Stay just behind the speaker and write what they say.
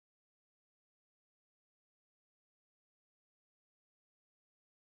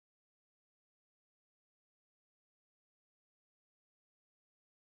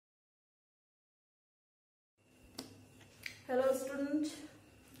Hello student,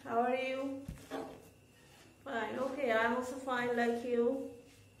 how are you? Fine, okay, I'm also fine like you.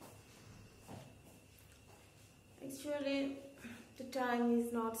 Actually, the time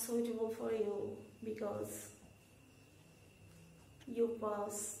is not suitable for you because you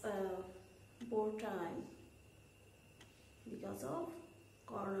pass a board time because of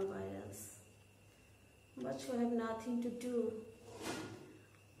coronavirus. But you have nothing to do.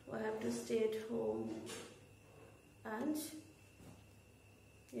 You have to stay at home and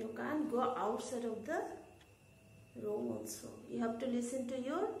you can't go outside of the room also. You have to listen to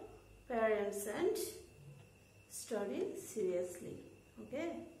your parents and study seriously.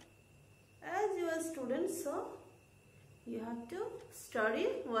 Okay? As you are students, so you have to study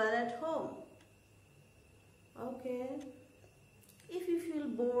while at home. Okay? If you feel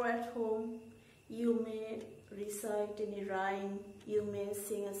bored at home, you may recite any rhyme, you may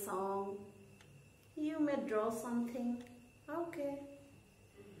sing a song, you may draw something. Okay.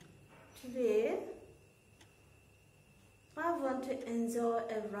 Today, I want to enjoy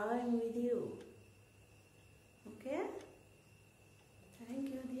a rhyme with you. Okay? Thank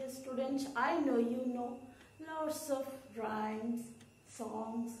you, dear students. I know you know lots of rhymes,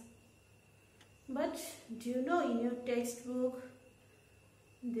 songs. But do you know in your textbook,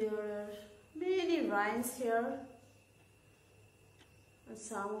 there are many rhymes here.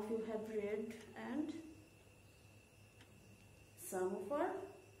 Some of you have read and some of are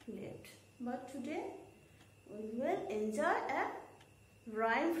left. But today we will enjoy a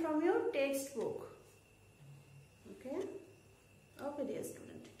rhyme from your textbook. Okay? Okay, dear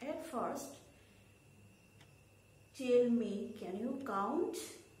student. At first, tell me, can you count?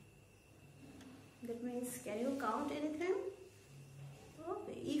 That means, can you count anything?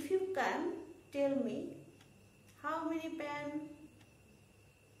 Okay, if you can, tell me how many pens?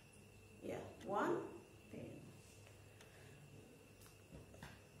 Yeah, one pen.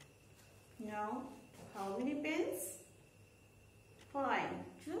 Now, how many pens? Fine,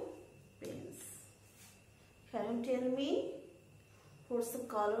 2 pens. Can you tell me what's the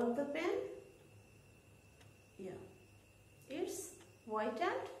color of the pen? Yeah, it's white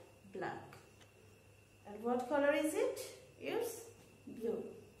and black. And what color is it? It's blue.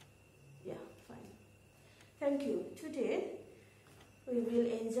 Yeah, fine. Thank you. Today we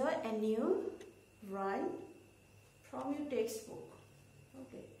will enjoy a new rhyme from your textbook.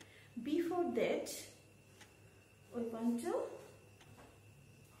 Okay. Before that, we want to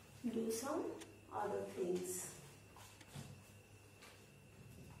do some other things.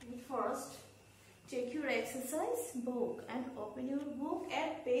 And first, take your exercise book and open your book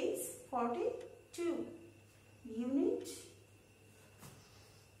at page 42. Unit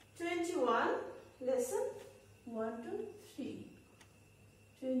 21, lesson 1 to 3.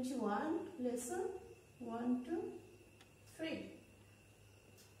 21, lesson 1 to 3.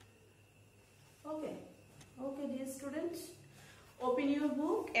 Okay. Okay, dear students. Open your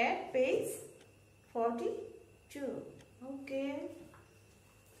book at page 42. Okay.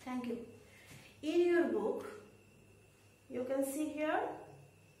 Thank you. In your book, you can see here,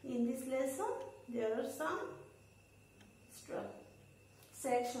 in this lesson, there are some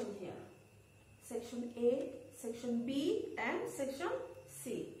sections here. Section A, section B and section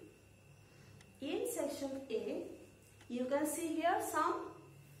C. In section A, you can see here some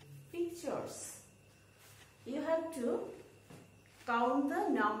pictures. You have to count the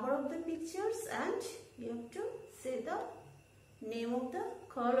number of the pictures and you have to say the name of the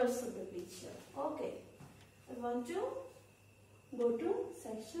colors of the picture. Okay, I want to go to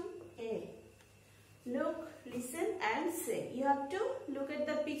section A. Look, listen and say. You have to look at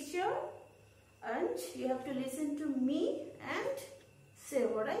the picture and you have to listen to me and say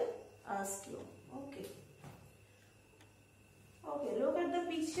what I ask you. Okay. Okay, look at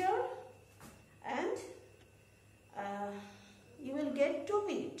the picture and you will get 2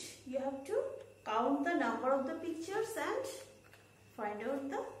 minutes. You have to count the number of the pictures and find out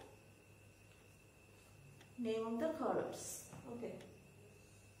the name of the colors. Okay.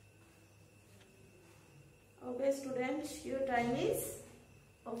 Okay, students, your time is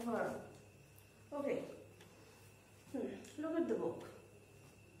over. Okay. Look at the book.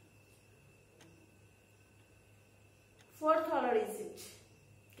 What color is it?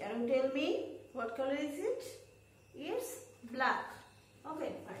 Can you tell me what color is it? It's black.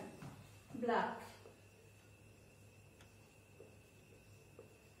 Okay, fine. Black.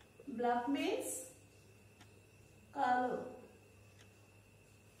 Black means color.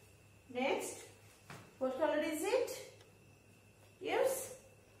 Next, what color is it? Yes,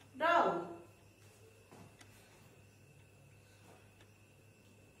 brown.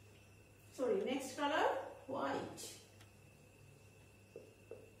 Sorry, next color, white.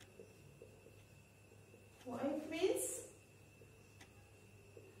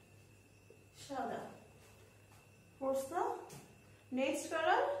 Next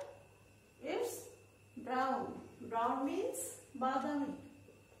color is brown. Brown means badami.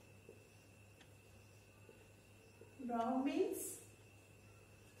 Brown means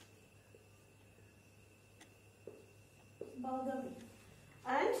badami.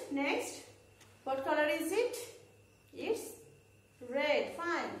 And next, what color is it? It's red.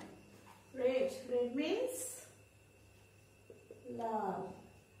 Fine. Red. Red means lal.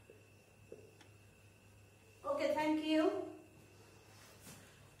 Okay, thank you.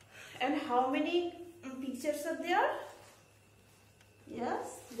 And how many pictures are there?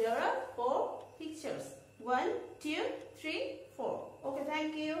 Yes, there are 4 pictures. 1, 2, 3, 4. Okay,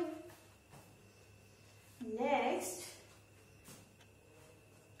 thank you. Next,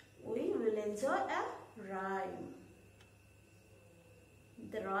 we will enjoy a rhyme.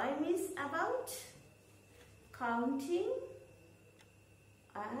 The rhyme is about counting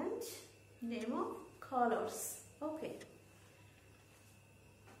and name of colors. Okay.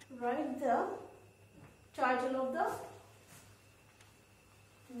 Write the title of the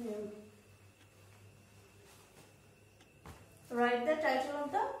Write the title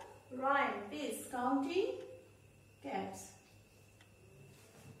of the rhyme. Please, counting cats.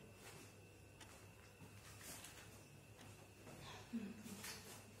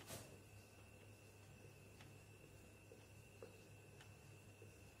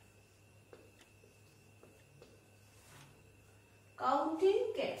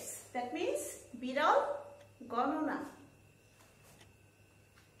 Counting cats. That means biral gonona.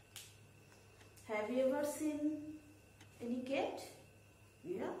 Have you ever seen any cat?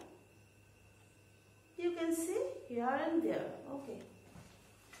 Yeah. You can see here and there. Okay.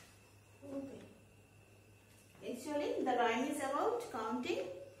 Okay. Actually, the rhyme is about counting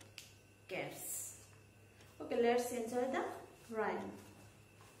cats. Okay, let's enjoy the rhyme.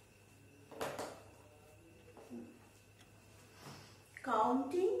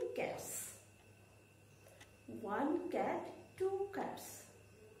 Counting cats. 1 cat, 2 cats.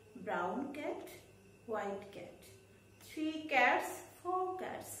 Brown cat, white cat. 3 cats, 4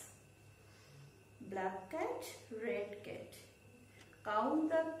 cats. Black cat, red cat. Count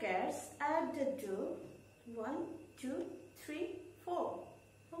the cats at the door. 1, 2, 3, 4.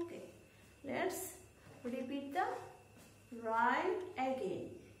 Okay. Let's repeat the rhyme again.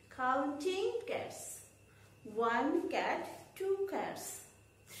 Counting cats. 1 cat, 2 cats.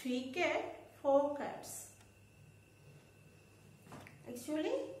 3 cat, 4 cats.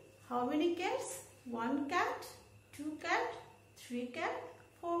 Actually, how many cats? 1 cat, 2 cat, 3 cat,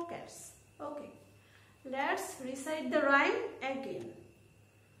 4 cats. Okay. Let's recite the rhyme again.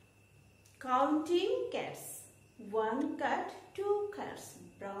 Counting cats. 1 cat, 2 cats.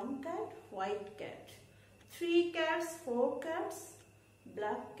 Brown cat, white cat. 3 cats, 4 cats.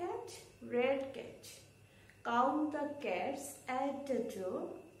 Black cat, red cat. Count the cats at the door.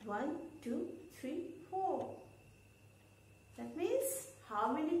 1, 2, 3, 4. That means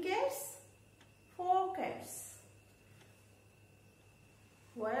how many cats? 4 cats.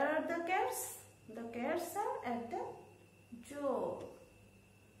 Where are the cats? The cats are at the door.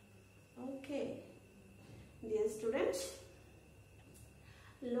 Okay. Dear students,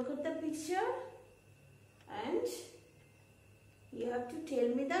 look at the picture and you have to tell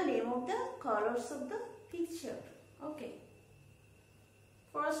me the name of the colors of the picture. Okay.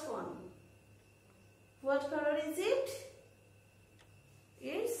 First one. What color is it?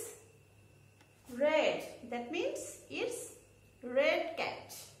 It's red. That means it's red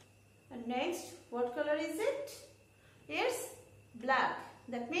cat. And next, what color is it? It's black.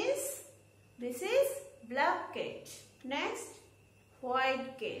 That means this is black cat. Next,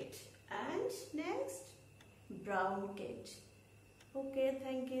 white cat. And next, brown cat. Okay,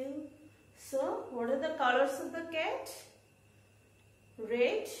 thank you. So, what are the colors of the cat?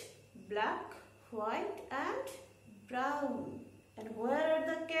 Red, black, white and brown. And where are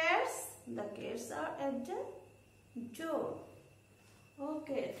the cats? The cats are at the door.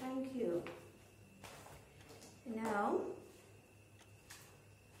 Okay, thank you. Now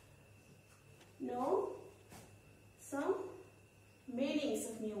some meanings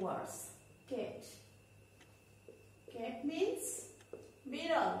of new words. Cat. Cat means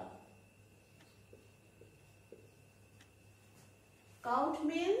biral. Count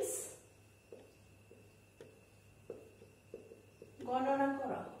means গণনা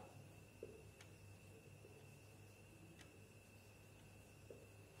করা.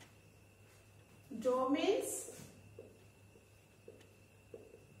 Door means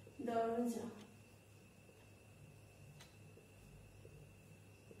দরজা.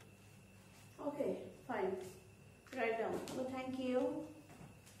 Okay, fine. Write down. Oh, thank you.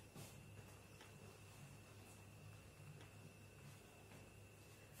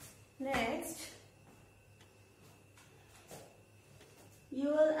 Next, you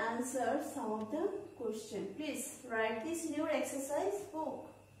will answer some of the question. Please write this in your exercise book.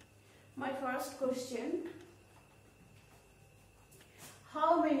 My first question: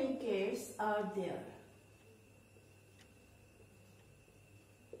 how many cats are there?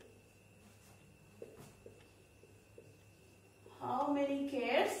 How many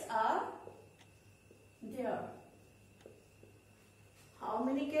cats are there? How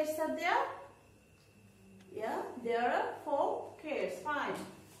many cats are there? Yeah, there are 4 cats. Fine.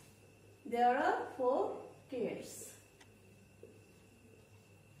 There are 4 cats.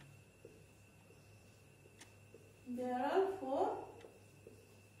 There are 4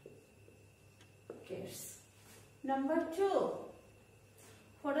 cats. Number 2.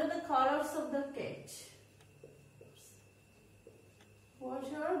 What are the colors of the cat? What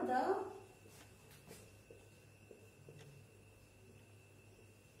are the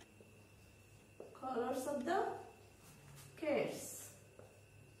colors of the cats?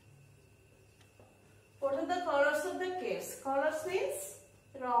 What are the colors of the cats? Colors means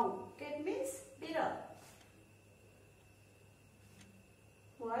wrong. Cat means biral.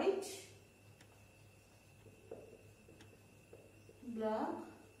 White, black,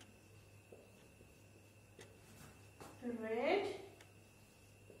 red,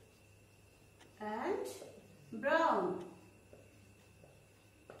 and brown.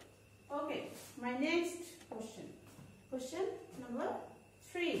 Okay, my next question. Question number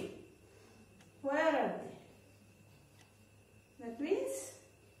 3. Where are they? That means,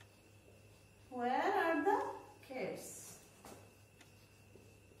 where are the cats?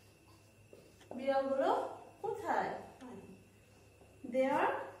 বিড়ালগুলো কোথায়? They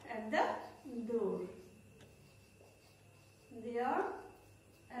are at the door. They are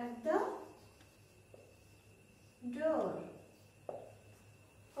at the door.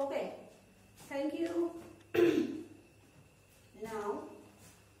 Okay, thank you. Now,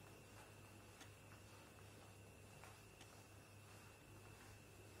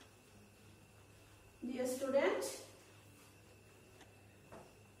 dear student,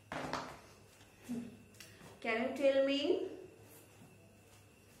 can you tell me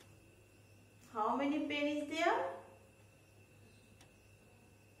how many pen is there?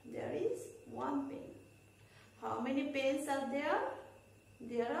 There is 1 pen. How many pens are there?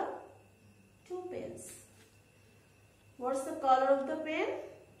 There are 2 pens. What's the color of the pen?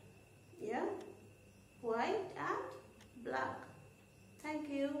 Yeah, white and black. Thank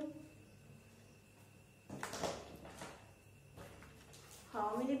you. How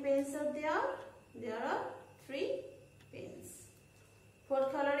many pens are there? There are 3 pens. What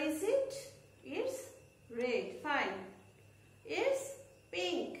color is it? It's red. Fine. It's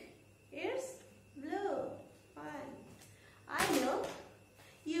pink. It's blue. Fine. I know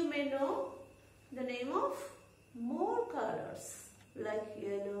you may know the name of more colors like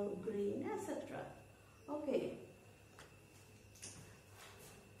yellow, green, etc. Okay.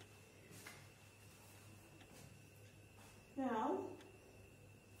 Now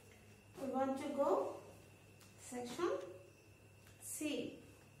we want to go section C.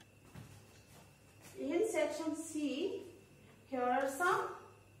 In section C, here are some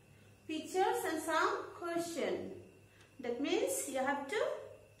pictures and some question. That means you have to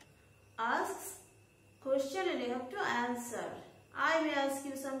ask question and you have to answer. I may ask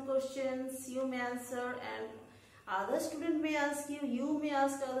you some questions, you may answer, and other student may ask you, you may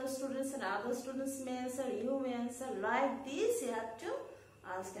ask other students, and other students may answer, you may answer. Like this you have to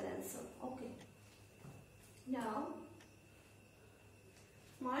ask and answer. Okay. Now,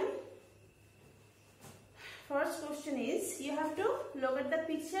 my first question is, you have to look at the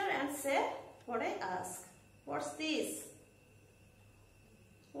picture and say what I ask. What's this?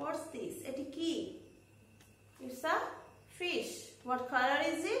 What's this? Eti ki? It's a fish. What color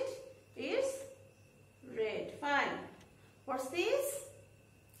is it? It's red. Fine. What's this?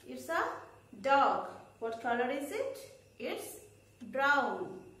 It's a dog. What color is it? It's brown.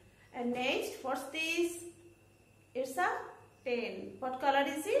 And next, what's this? It's a pen. What color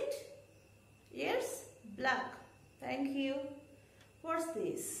is it? It's black. Thank you. What's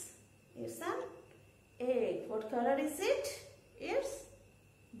this? It's an egg. What color is it? It's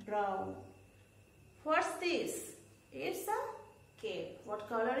brown. What's this? It's a cake. What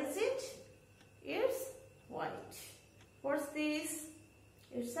color is it? It's white. What's this?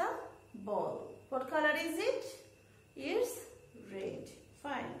 It's a ball. What color is it? It's red.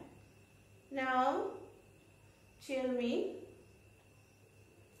 Fine. Now, tell me,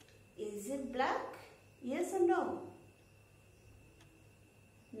 is it black? Yes or no?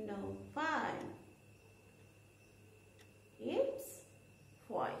 No. Fine. It's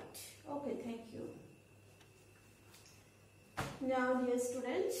white. Now, dear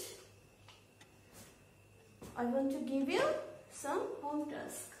students, I want to give you some home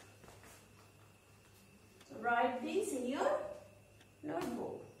task. So, write this in your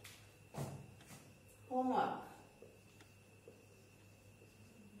notebook. Homework.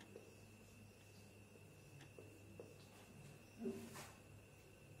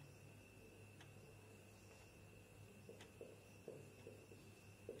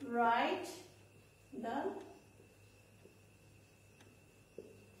 Write the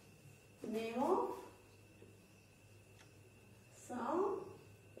name of some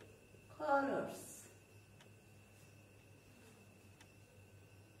colors.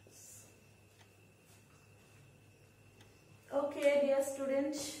 Okay, dear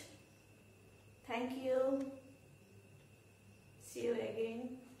students, thank you. See you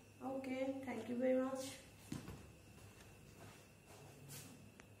again. Okay, thank you very much.